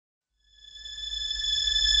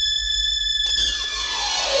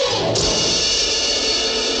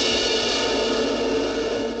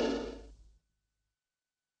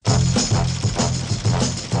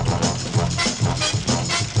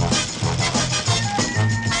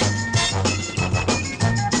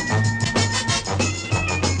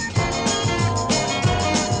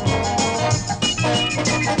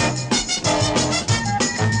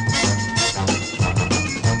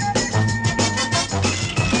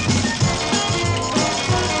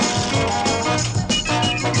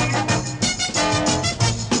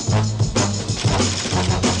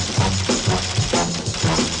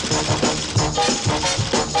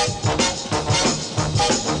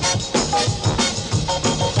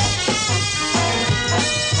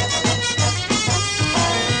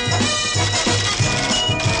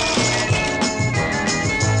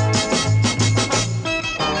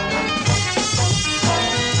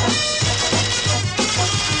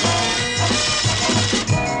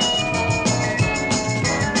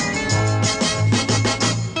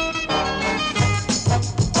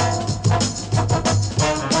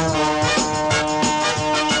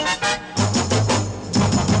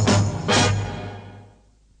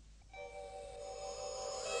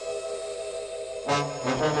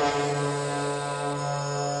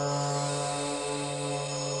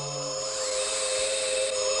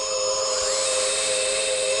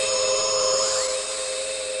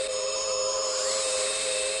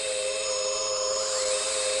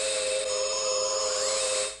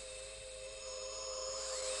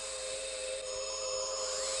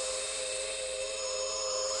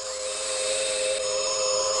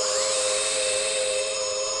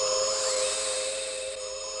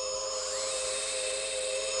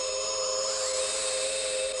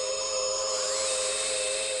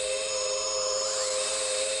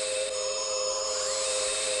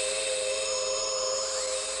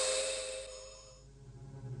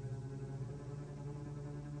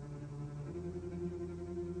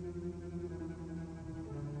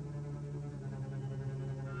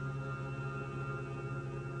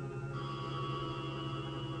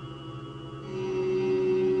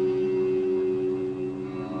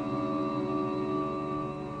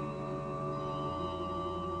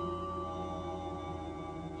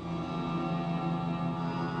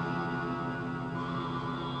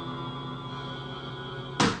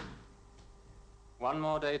one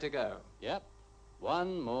more day to go. Yep,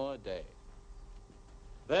 one more day.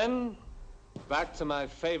 Then, back to my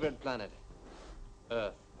favorite planet,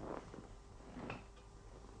 Earth.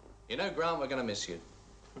 You know, Grant, we're going to miss you.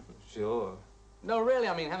 Sure. No, really,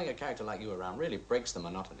 I mean, having a character like you around really breaks the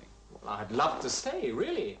monotony. Well, I'd love to stay,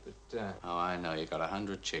 really, but, Oh, I know. You got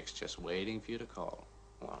 100 chicks just waiting for you to call.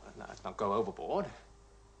 Well, let's not go overboard.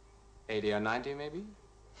 80 or 90, maybe?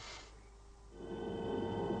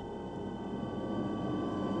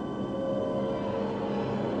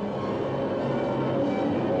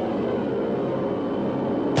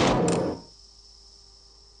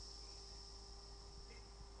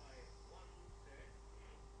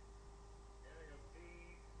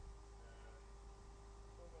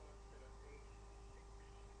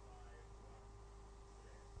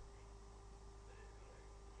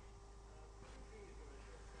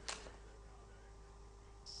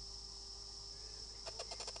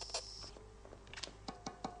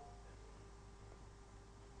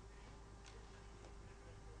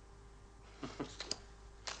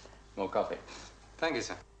 More coffee. Thank you,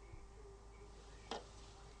 sir.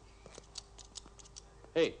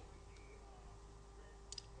 Hey.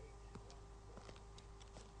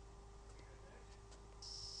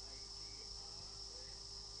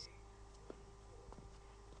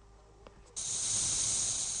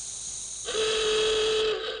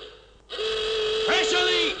 Pressure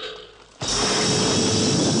leak!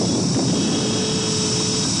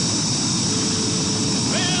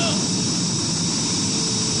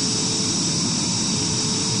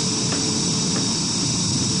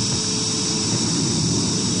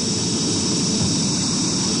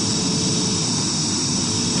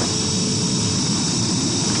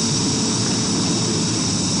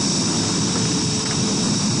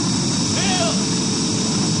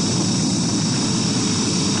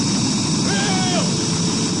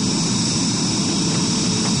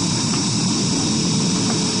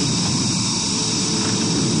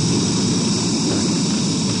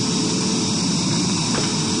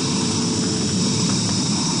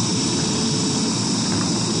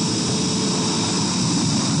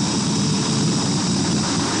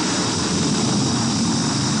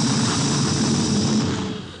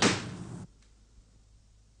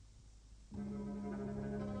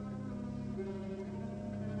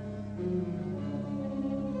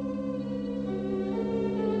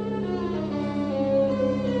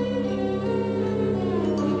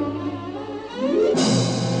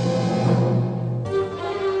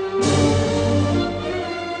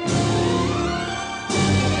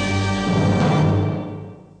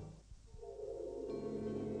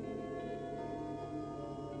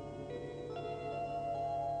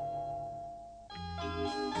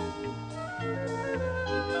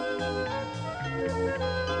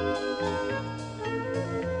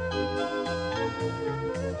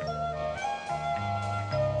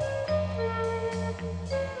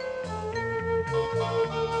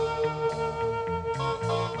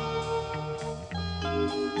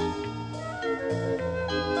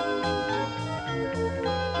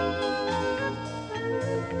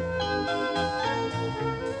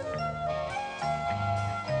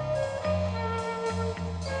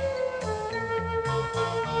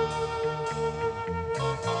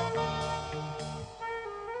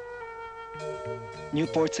 New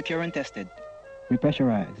port secure and tested.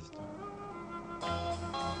 Repressurized.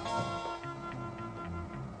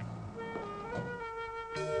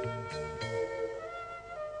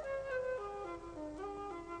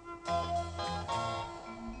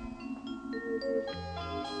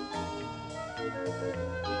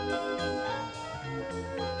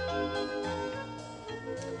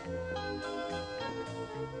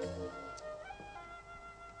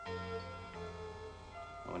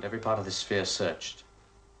 I want every part of this sphere searched.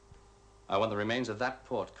 I want the remains of that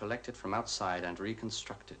port collected from outside and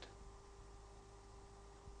reconstructed.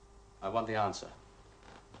 I want the answer.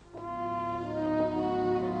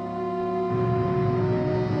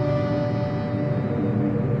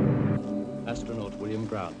 Astronaut William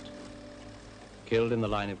Grant, killed in the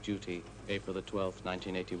line of duty, April the 12th,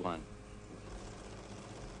 1981.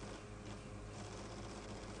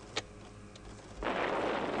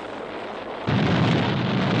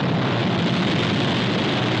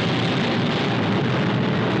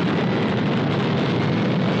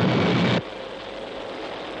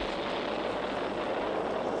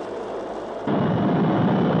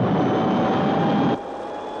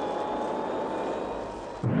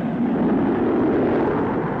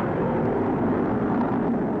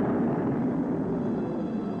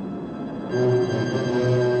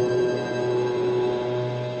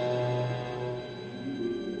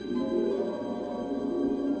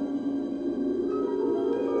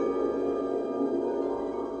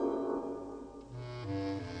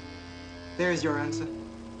 There's your answer.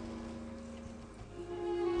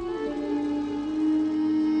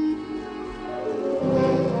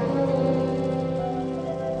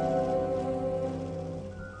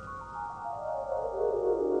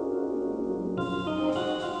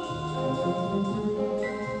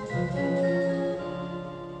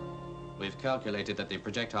 We've calculated that the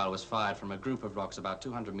projectile was fired from a group of rocks about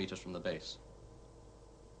 200 meters from the base.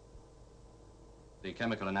 The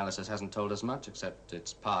chemical analysis hasn't told us much, except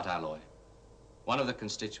it's part alloy. One of the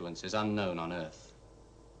constituents is unknown on Earth.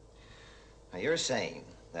 Now, you're saying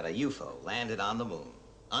that a UFO landed on the moon,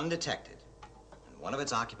 undetected, and one of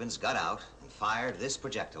its occupants got out and fired this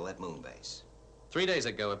projectile at moon base. 3 days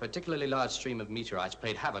ago, a particularly large stream of meteorites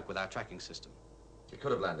played havoc with our tracking system. It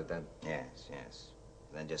could have landed then. Yes, yes.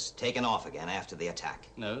 And then just taken off again after the attack.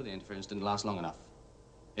 No, the interference didn't last long enough.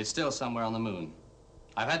 It's still somewhere on the moon.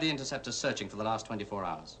 I've had the interceptors searching for the last 24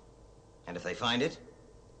 hours. And if they find it?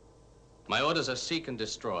 My orders are seek and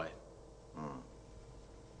destroy.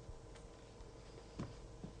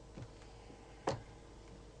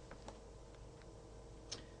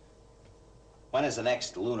 When is the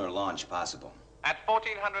next lunar launch possible? At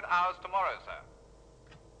 1400 hours tomorrow,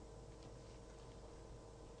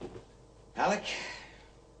 sir. Alec,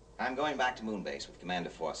 I'm going back to Moonbase with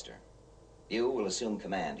Commander Foster. You will assume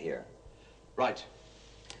command here. Right.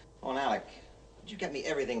 Oh, and Alec, would you get me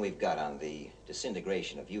everything we've got on the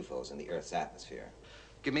disintegration of UFOs in the Earth's atmosphere?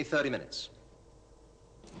 Give me 30 minutes.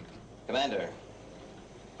 Commander,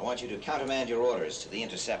 I want you to countermand your orders to the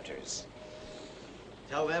interceptors.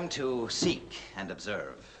 Tell them to seek and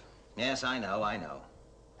observe. Yes, I know.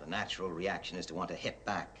 The natural reaction is to want to hit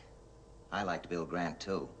back. I liked Bill Grant,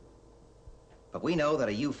 too. But we know that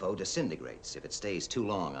a UFO disintegrates if it stays too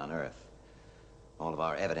long on Earth. All of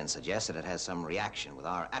our evidence suggests that it has some reaction with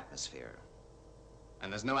our atmosphere.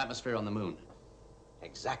 And there's no atmosphere on the moon.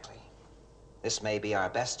 Exactly. This may be our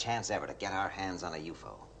best chance ever to get our hands on a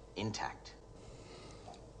UFO, intact.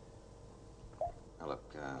 Now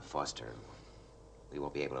look, Foster, we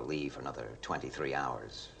won't be able to leave for another 23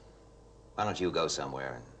 hours. Why don't you go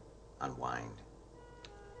somewhere and unwind?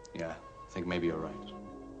 Yeah, I think maybe you're right.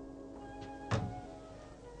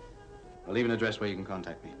 I'll leave an address where you can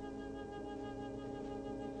contact me.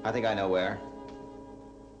 I think I know where.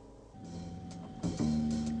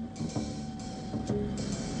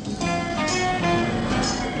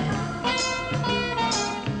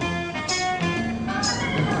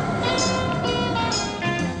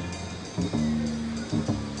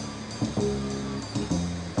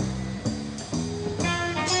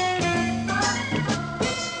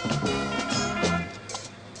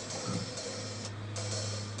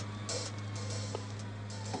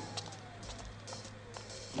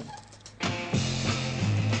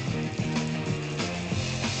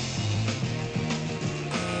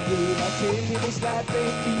 This life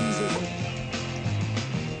ain't easy.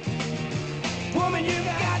 Woman, you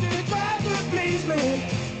got to try to please me.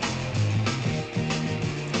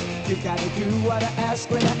 You gotta do what I ask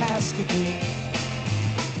when I ask you to. You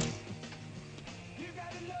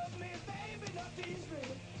gotta love me, baby, not tease me.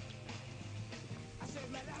 I said,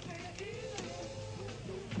 man, life ain't easy.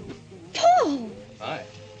 Paul! Hi.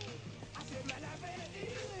 I said, man, life ain't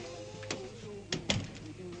easy.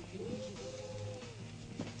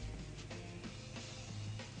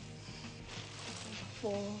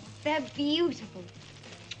 They're beautiful.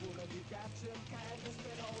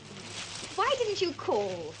 Why didn't you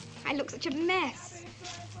call? I look such a mess.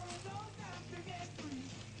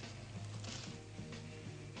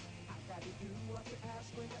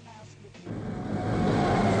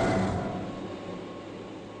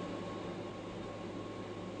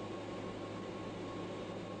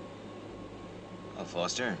 Well,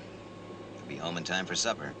 Foster, you'll be home in time for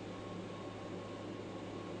supper.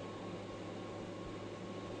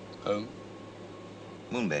 Home?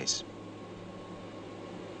 Moonbase.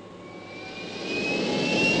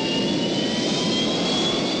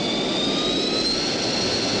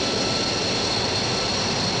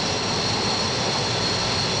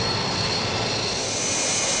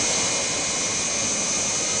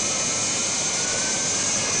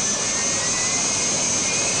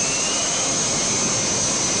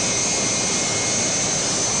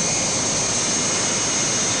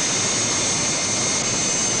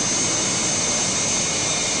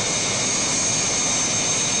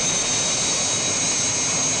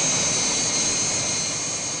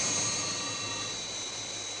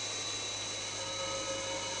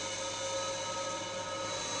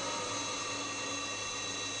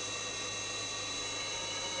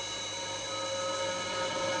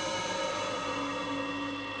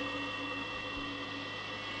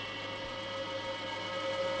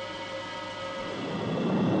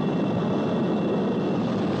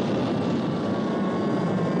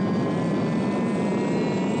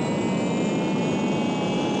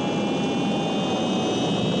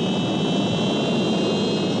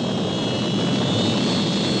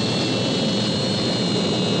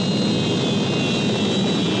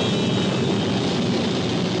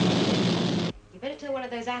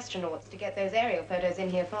 astronauts to get those aerial photos in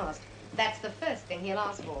here fast. That's the first thing he'll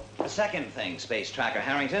ask for. The second thing, Space Tracker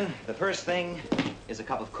Harrington. The first thing is a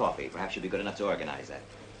cup of coffee. Perhaps you'll be good enough to organize that.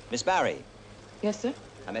 Miss Barry. Yes, sir?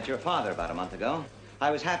 I met your father about a month ago.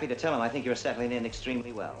 I was happy to tell him I think you're settling in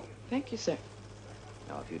extremely well. Thank you, sir.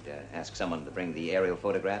 Now, if you'd ask someone to bring the aerial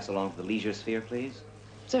photographs along to the leisure sphere, please.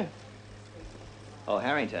 Sir. Oh,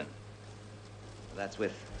 Harrington. That's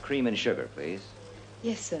with cream and sugar, please.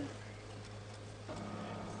 Yes, sir.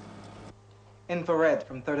 Infrared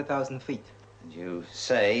from 30,000 feet. And you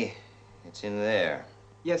say it's in there.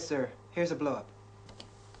 Yes, sir. Here's a blow-up.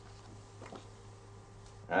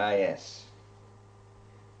 Ah, yes.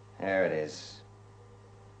 There it is.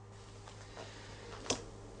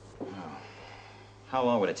 Oh. How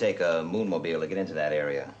long would it take a moonmobile to get into that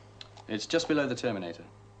area? It's just below the Terminator.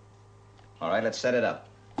 All right, let's set it up.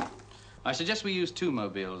 I suggest we use 2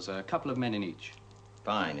 mobiles, a couple of men in each.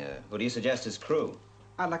 Fine. Who do you suggest as crew?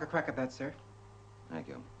 I'd like a crack at that, sir. Thank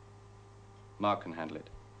you. Mark can handle it.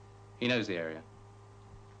 He knows the area.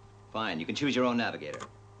 Fine. You can choose your own navigator.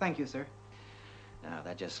 Thank you, sir. Now,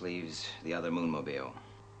 that just leaves the other moonmobile.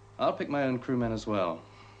 I'll pick my own crewmen as well.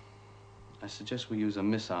 I suggest we use a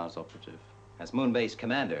missiles operative. As Moonbase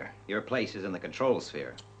commander, your place is in the control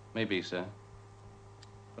sphere. Maybe, sir.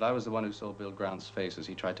 But I was the one who saw Bill Grant's face as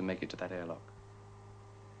he tried to make it to that airlock.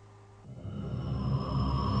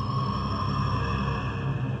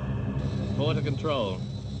 Border control.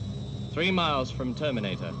 3 miles from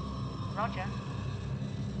Terminator. Roger.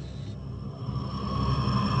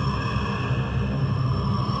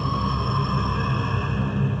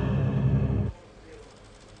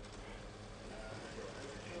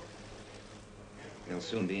 They'll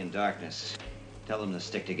soon be in darkness. Tell them to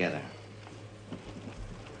stick together.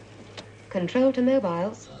 Control to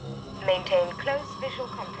mobiles. Maintain close visual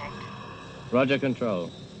contact. Roger, control.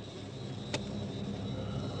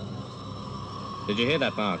 Did you hear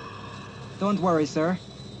that, Mark? Don't worry, sir.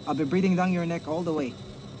 I'll be breathing down your neck all the way.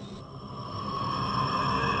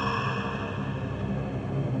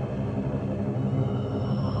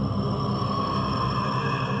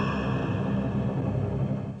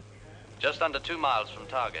 Just under 2 miles from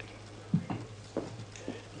target.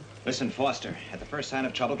 Listen, Foster, at the first sign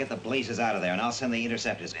of trouble, get the blazes out of there, and I'll send the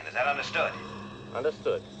interceptors in. Is that understood?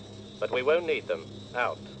 Understood. But we won't need them.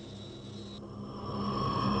 Out.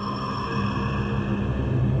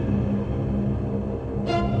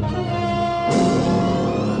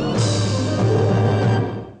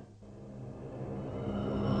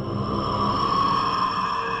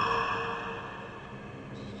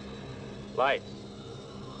 Lights.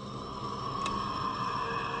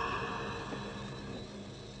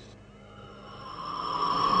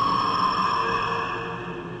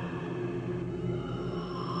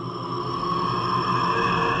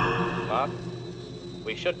 Mark,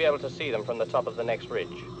 we should be able to see them from the top of the next ridge.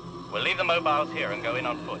 We'll leave the mobiles here and go in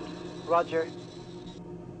on foot. Roger.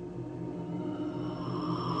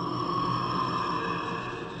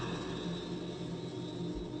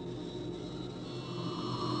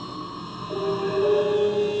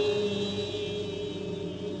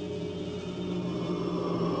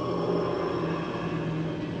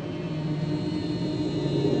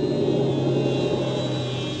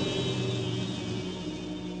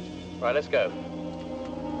 Right, let's go.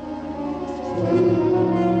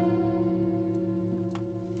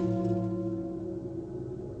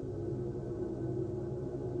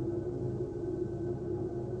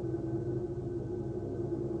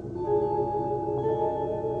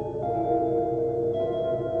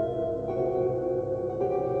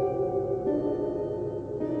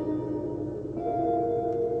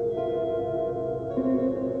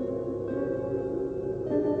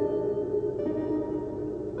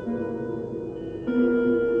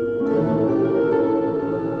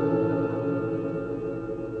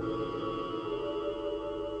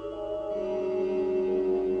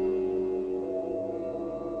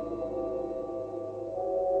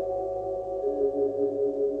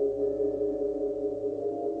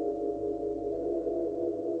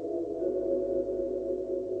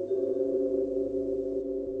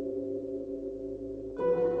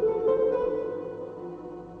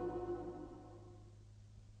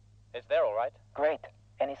 It's there, all right? Great.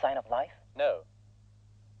 Any sign of life? No.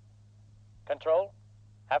 Control,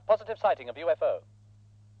 have positive sighting of UFO.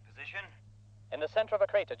 Position? In the center of a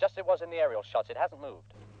crater, just as it was in the aerial shots. It hasn't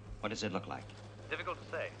moved. What does it look like? Difficult to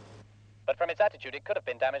say. But from its attitude, it could have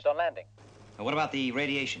been damaged on landing. And what about the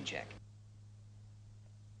radiation check?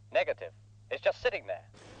 Negative. It's just sitting there.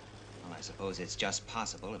 Well, I suppose it's just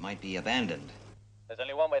possible it might be abandoned. There's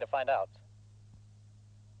only one way to find out.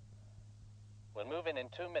 We'll move in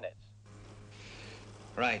 2 minutes.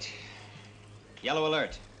 Right. Yellow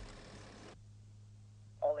alert.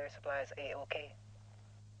 All air supplies A-OK.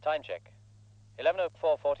 Time check.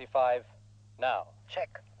 11:04:45 now.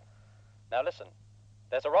 Check. Now listen.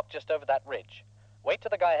 There's a rock just over that ridge. Wait till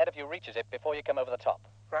the guy ahead of you reaches it before you come over the top.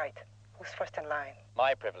 Right. Who's first in line?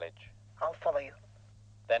 My privilege. I'll follow you.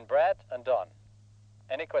 Then Brad and Don.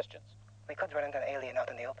 Any questions? We could run into an alien out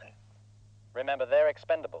in the open. Remember, they're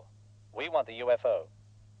expendable. We want the UFO.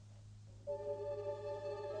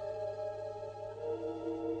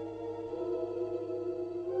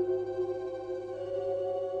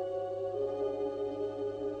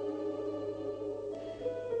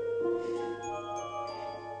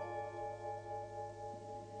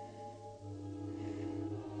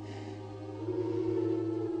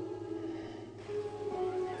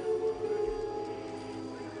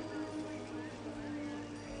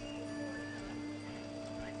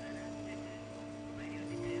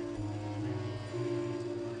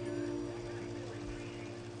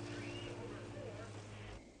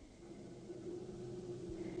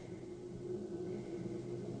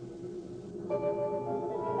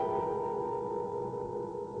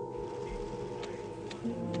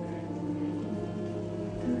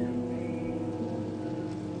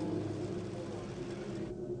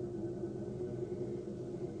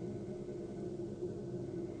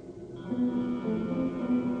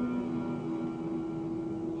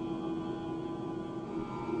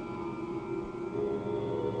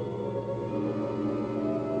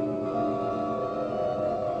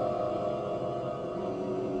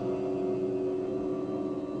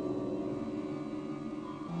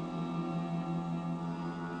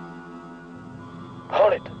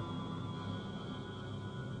 Hold it.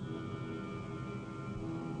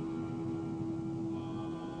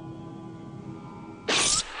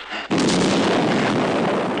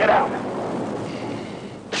 Get out.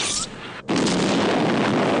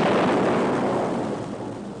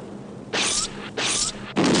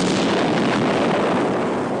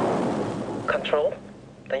 Control,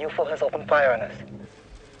 the UFO has opened fire on us.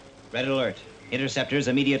 Red alert. Interceptors,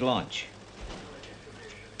 immediate launch.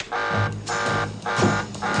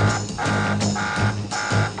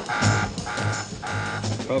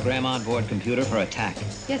 Program onboard computer for attack.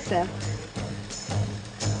 Yes, sir.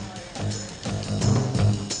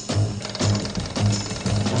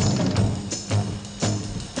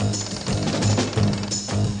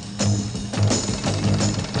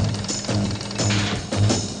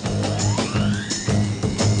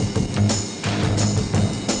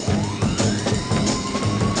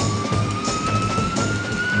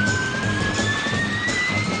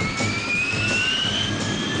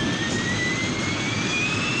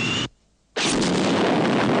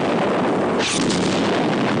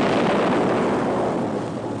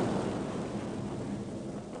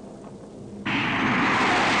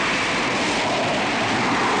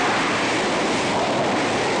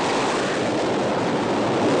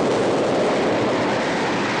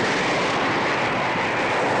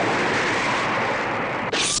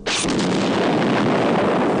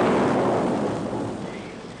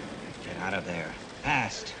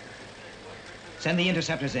 Send the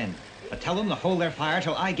interceptors in, but tell them to hold their fire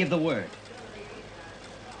till I give the word.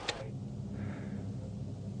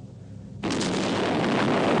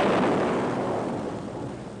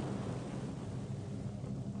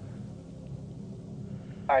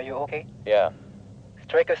 Are you okay? Yeah.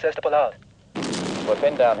 Straker says to pull out. We're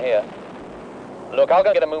pinned down here. Look, I'll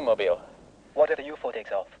go get a moonmobile. What if the UFO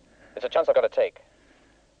takes off? It's a chance I've got to take.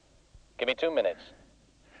 Give me 2 minutes.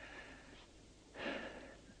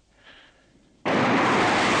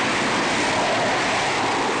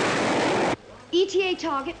 ETA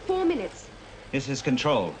target, 4 minutes. This is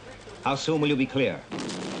Control. How soon will you be clear?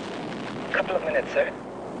 Couple of minutes, sir.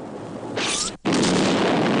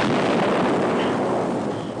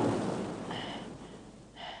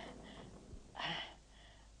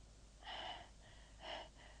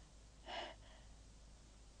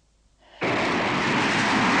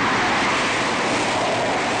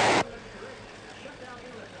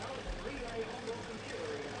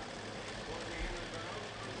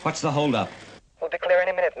 What's the holdup? We'll be clear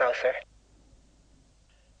any minute now, sir.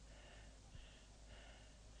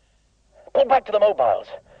 Pull back to the mobiles.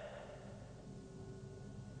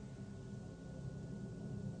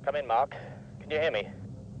 Come in, Mark. Can you hear me?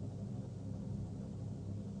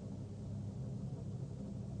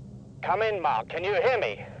 Come in, Mark. Can you hear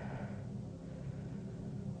me?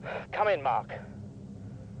 Come in, Mark.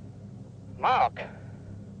 Mark!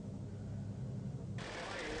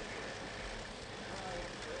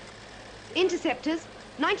 Interceptors,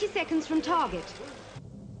 90 seconds from target.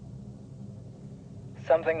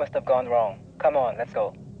 Something must have gone wrong. Come on, let's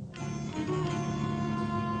go.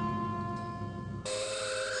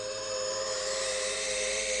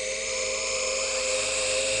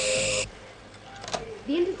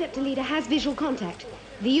 The interceptor leader has visual contact.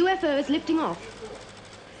 The UFO is lifting off.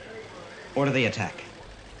 Order the attack.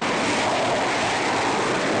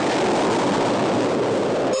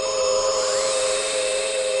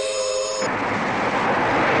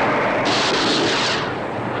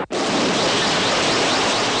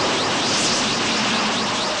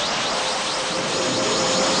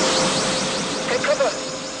 Take cover!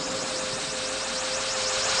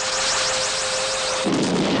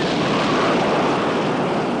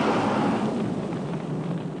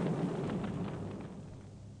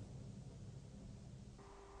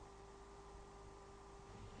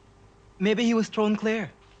 Maybe he was thrown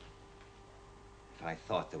clear. If I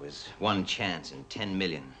thought there was one chance in 10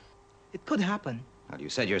 million. It could happen. Well, you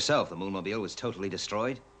said yourself the Moonmobile was totally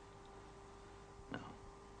destroyed. No.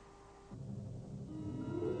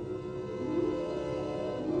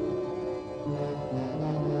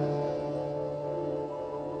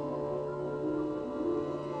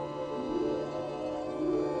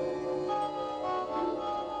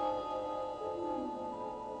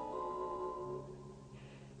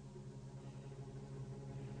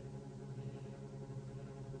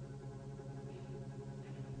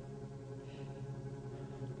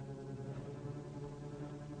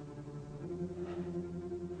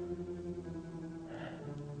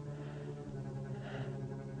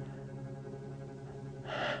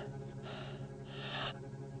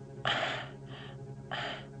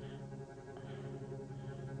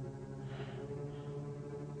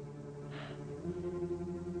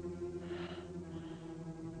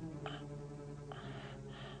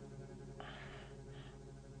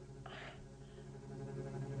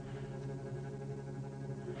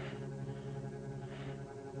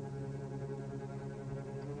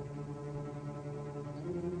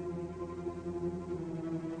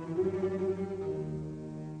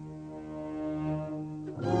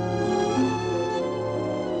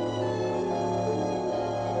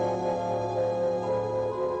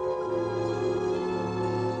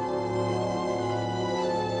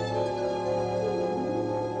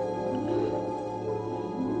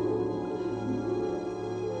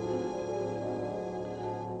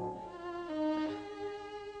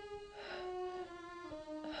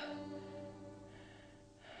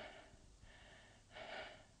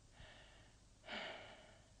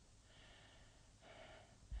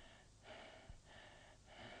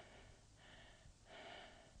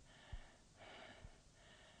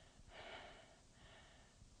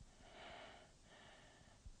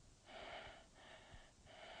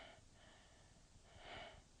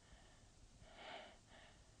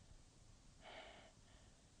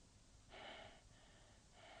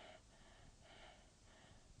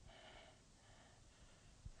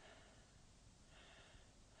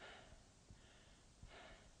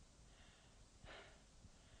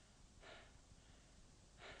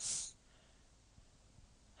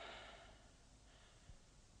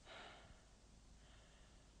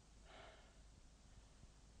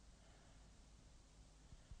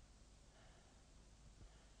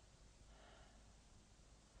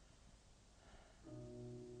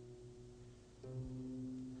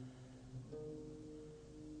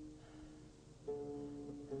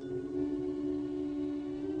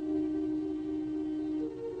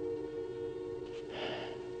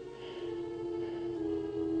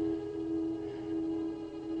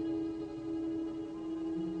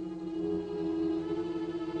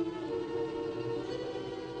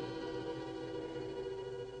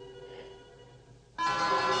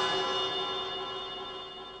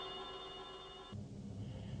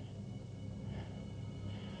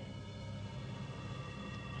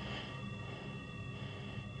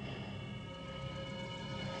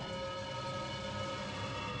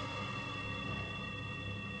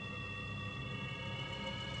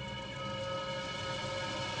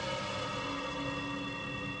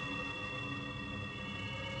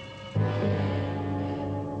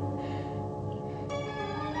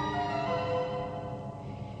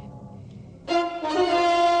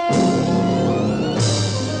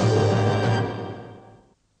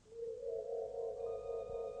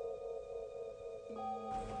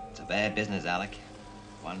 It's a bad business, Alec.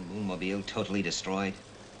 One Moonmobile totally destroyed.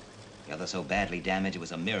 The other so badly damaged it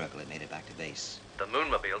was a miracle it made it back to base. The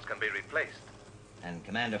Moonmobiles can be replaced. And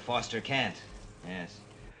Commander Foster can't. Yes.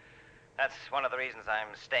 That's one of the reasons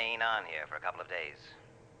I'm staying on here for a couple of days.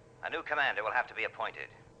 A new commander will have to be appointed.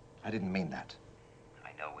 I didn't mean that. I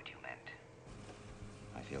know what you meant.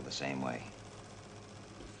 I feel the same way.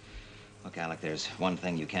 Look, Alec, there's one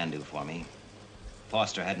thing you can do for me.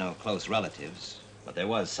 Foster had no close relatives, but there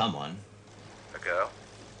was someone. A girl?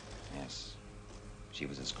 Yes. She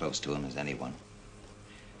was as close to him as anyone.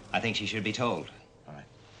 I think she should be told. All right.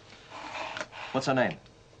 What's her name?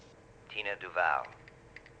 Tina Duval.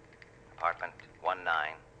 Apartment 19,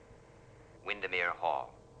 Windermere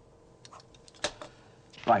Hall.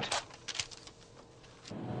 Right.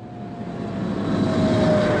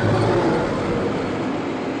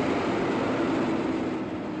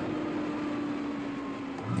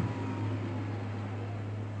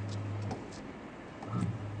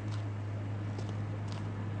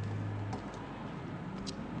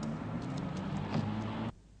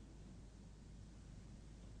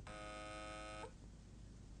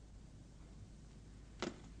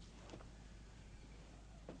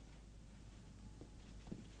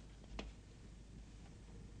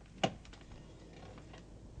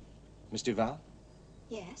 Miss Duval?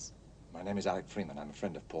 Yes? My name is Alec Freeman. I'm a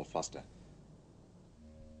friend of Paul Foster.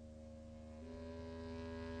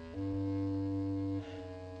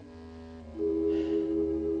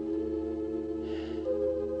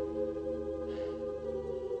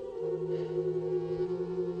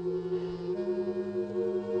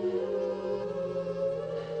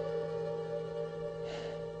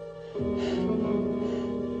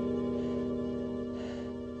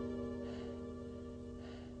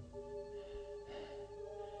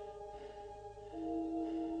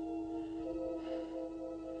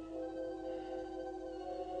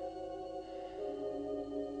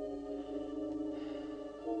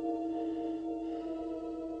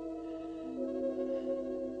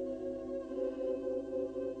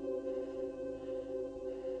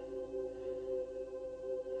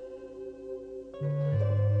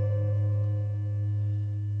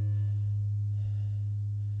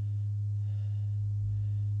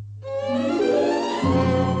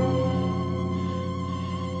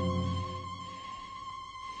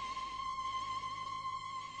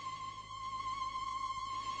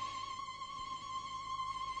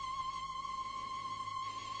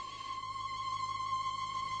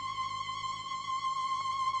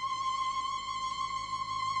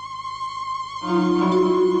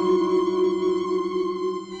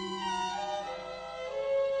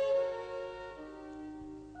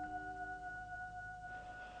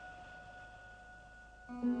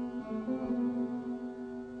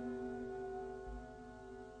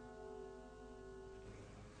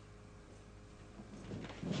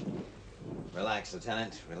 Relax,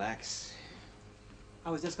 Lieutenant. Relax.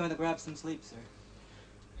 I was just going to grab some sleep, sir.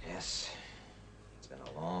 Yes. It's been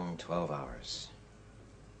a long 12 hours.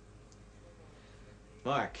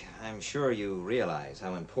 Mark, I'm sure you realize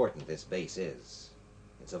how important this base is.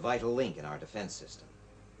 It's a vital link in our defense system.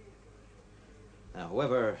 Now,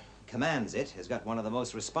 whoever commands it has got one of the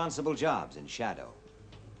most responsible jobs in Shadow.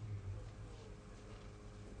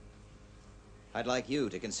 I'd like you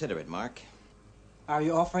to consider it, Mark. Are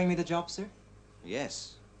you offering me the job, sir?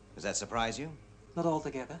 Yes. Does that surprise you? Not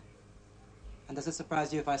altogether. And does it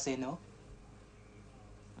surprise you if I say no?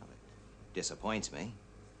 Well, it disappoints me.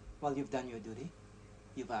 Well, you've done your duty.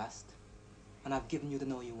 You've asked. And I've given you the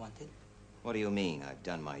no you wanted. What do you mean, I've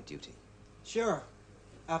done my duty? Sure.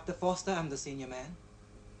 After Foster, I'm the senior man.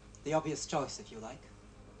 The obvious choice, if you like.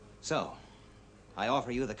 So, I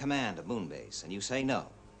offer you the command of Moonbase, and you say no.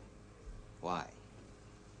 Why?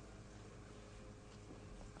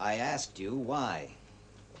 I asked you why.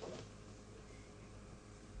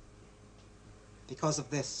 Because of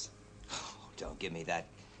this. Oh, don't give me that.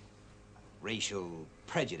 Racial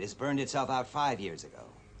prejudice burned itself out 5 years ago.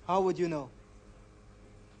 How would you know?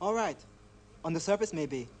 All right. On the surface,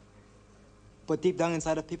 maybe. But deep down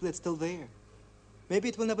inside of people, it's still there. Maybe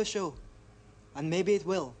it will never show. And maybe it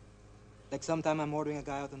will. Like sometime I'm ordering a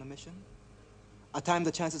guy out on a mission. A time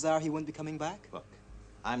the chances are he won't be coming back. Look,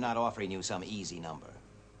 I'm not offering you some easy number.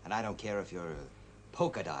 And I don't care if you're a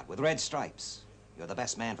polka dot with red stripes. You're the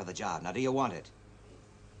best man for the job. Now, do you want it?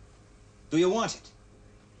 Do you want it?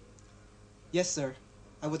 Yes, sir.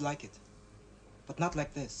 I would like it. But not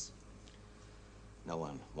like this. No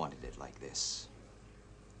one wanted it like this.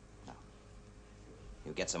 Now,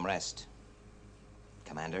 you get some rest,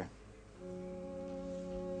 Commander.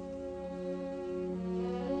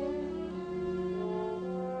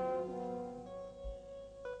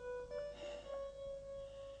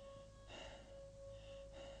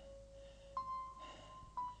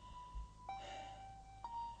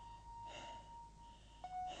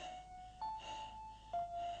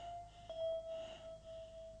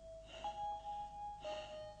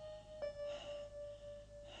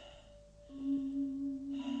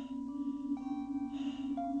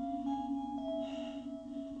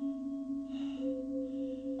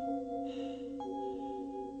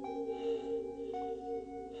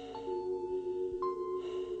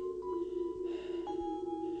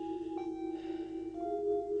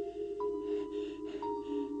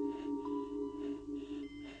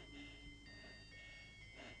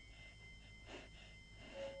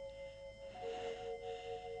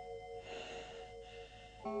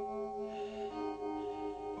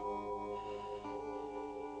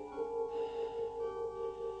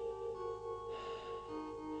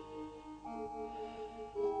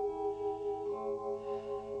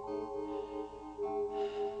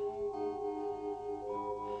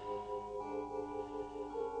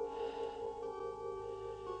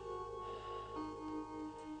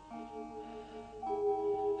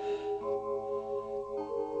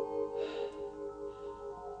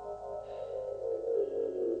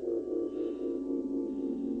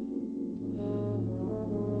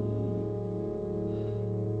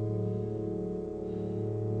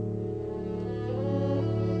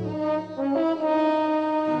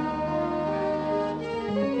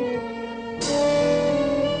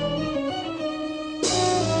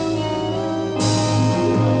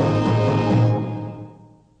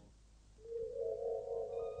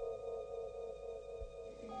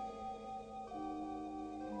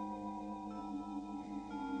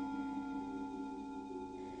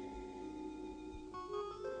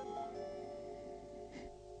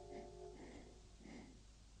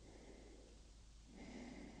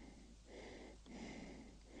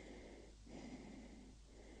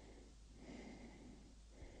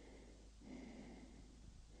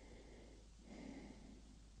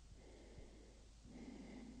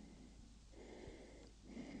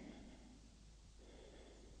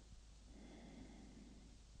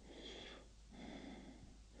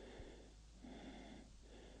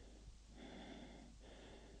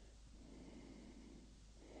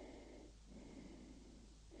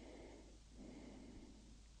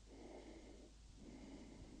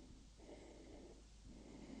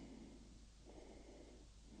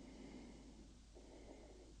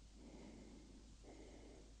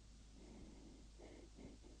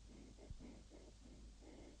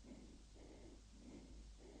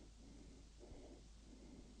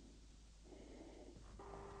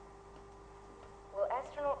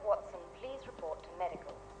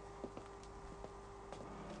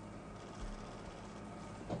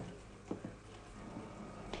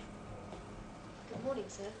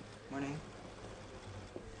 sir. Morning.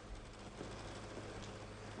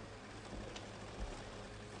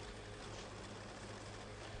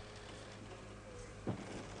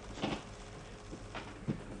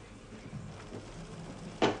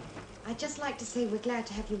 I'd just like to say we're glad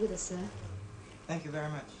to have you with us, sir. Thank you very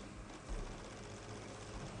much.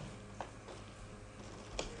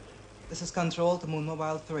 This is Control to Moon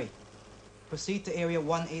Mobile 3. Proceed to Area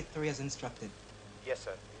 183 as instructed. Yes,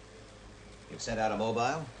 sir. You've sent out a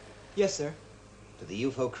mobile? Yes, sir. To the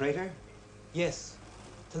UFO crater? Yes.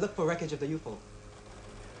 To look for wreckage of the UFO.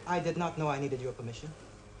 I did not know I needed your permission.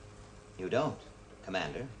 You don't,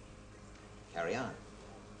 Commander. Carry on.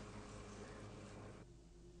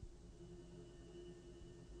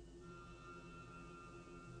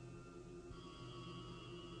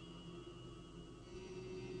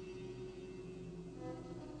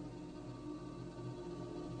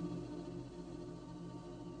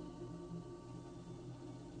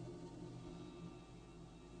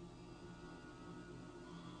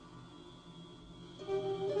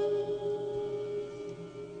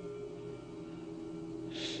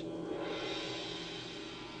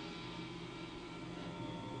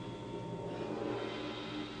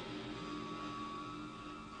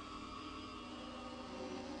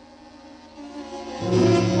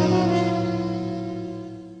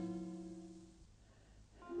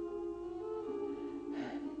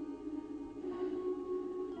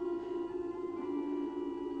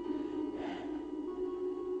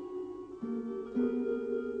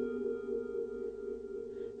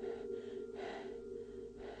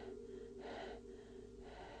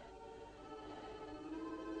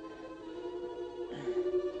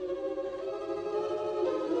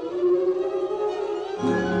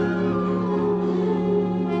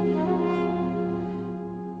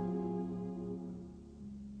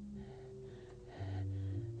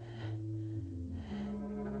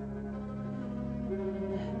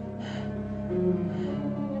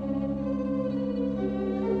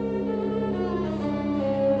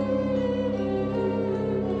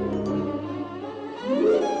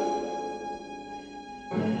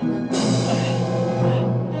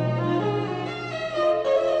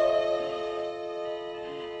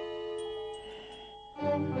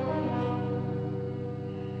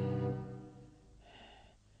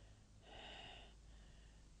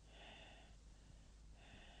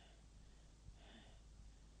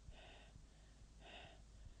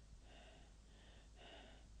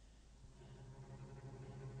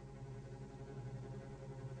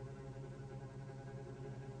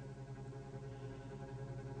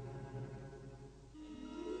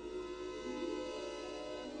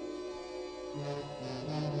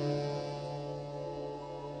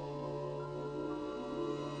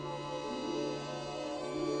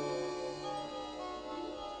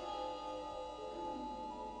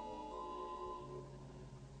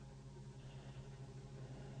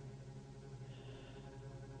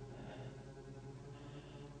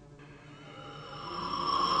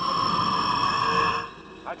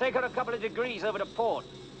 I'll take her a couple of degrees over to port.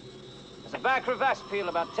 There's a back crevasse peel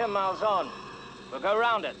about 10 miles on. We'll go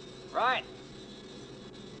round it. Right.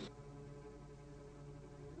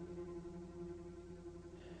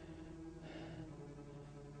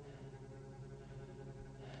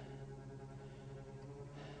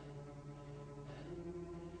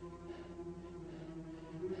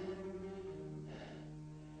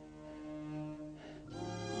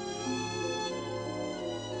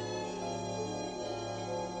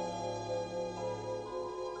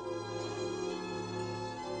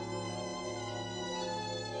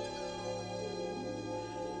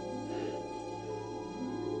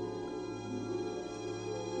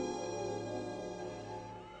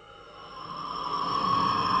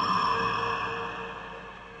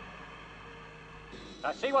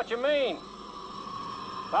 I see what you mean.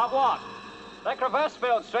 About what? That crevasse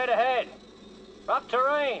field straight ahead. Rough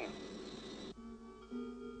terrain.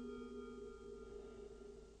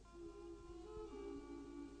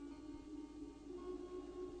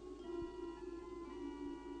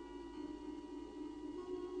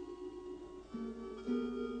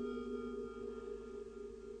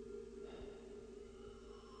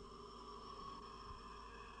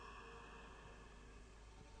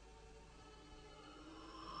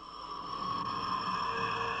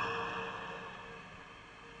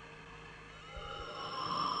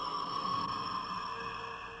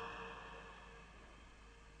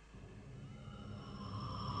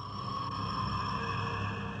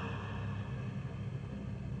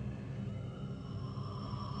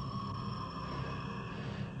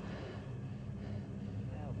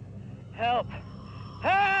 Help!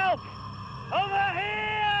 Help! Over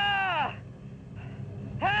here!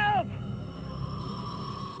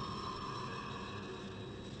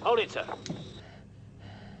 Hold it, sir.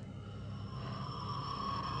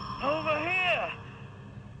 Over here!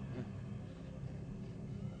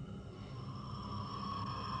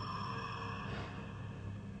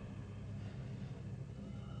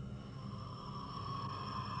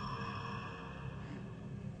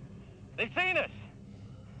 They've seen us!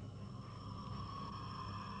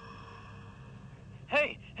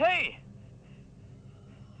 Hey, hey!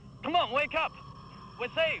 Come on, wake up! We're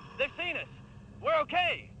safe. They've seen us. We're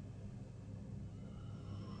okay.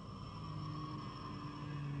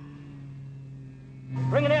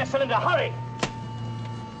 Bring an air cylinder, hurry!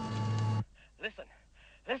 Listen,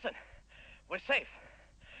 listen. We're safe.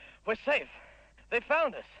 We're safe. They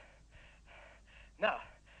found us. Now,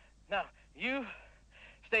 you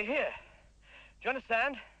stay here. Do you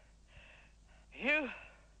understand? You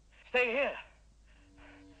stay here.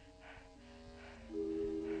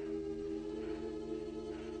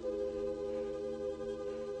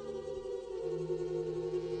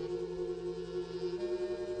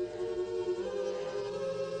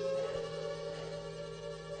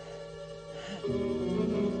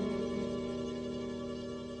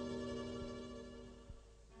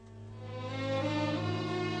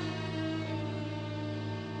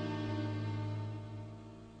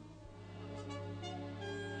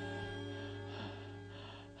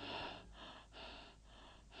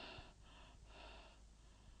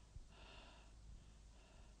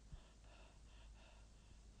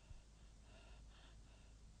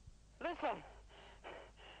 Listen,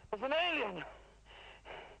 there's an alien.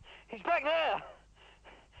 He's back there.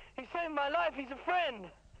 He saved my life. He's a friend.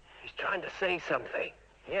 He's trying to say something.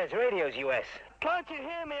 Yes, radio's US. Can't you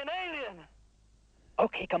hear me, an alien?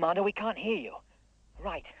 Okay, Commander, we can't hear you.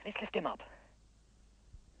 Right, let's lift him up.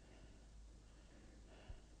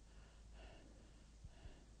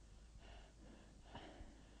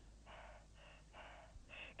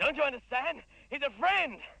 Don't you understand? He's a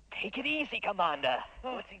friend. Take it easy, Commander.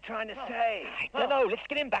 What's he trying to say? I don't know. Let's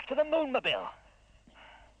get him back to the Moonmobile.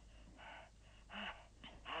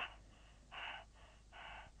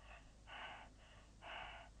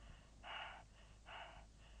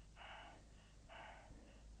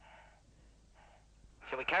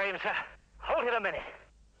 Shall we carry him, sir? Hold it a minute.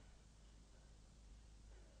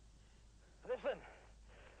 Listen,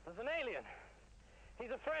 there's an alien.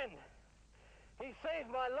 He's a friend. He saved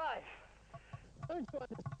my life. Don't you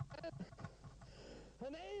understand?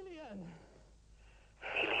 An alien.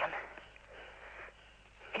 Alien?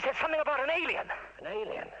 He said something about an alien. An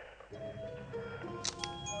alien?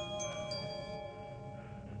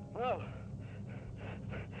 No.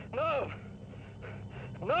 No.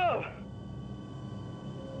 No.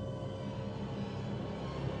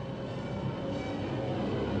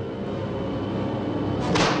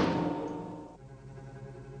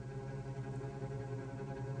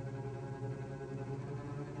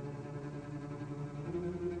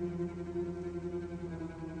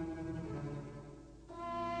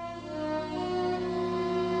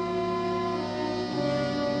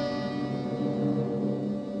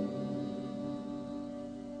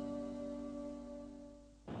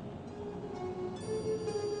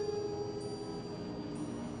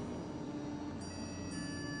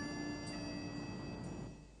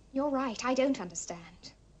 You're right, I don't understand.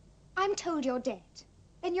 I'm told you're dead.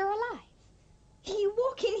 Then you're alive. You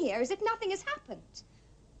walk in here as if nothing has happened.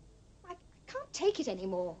 I can't take it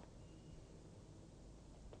anymore.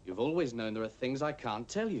 You've always known there are things I can't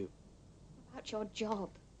tell you. About your job.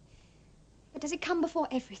 But does it come before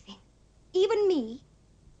everything? Even me?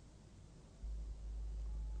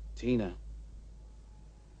 Tina.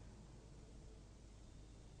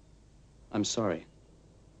 I'm sorry.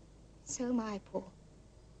 So am I, Paul.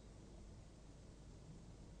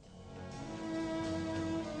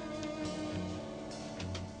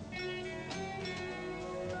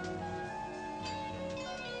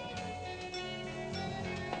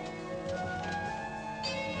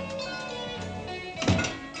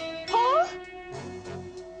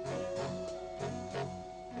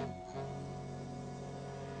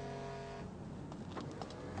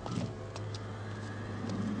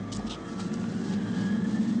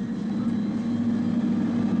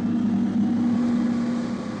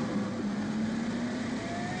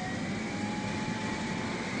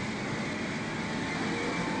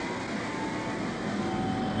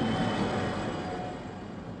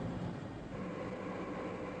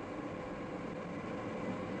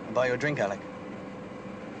 Buy you a drink, Alec.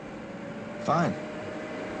 Fine.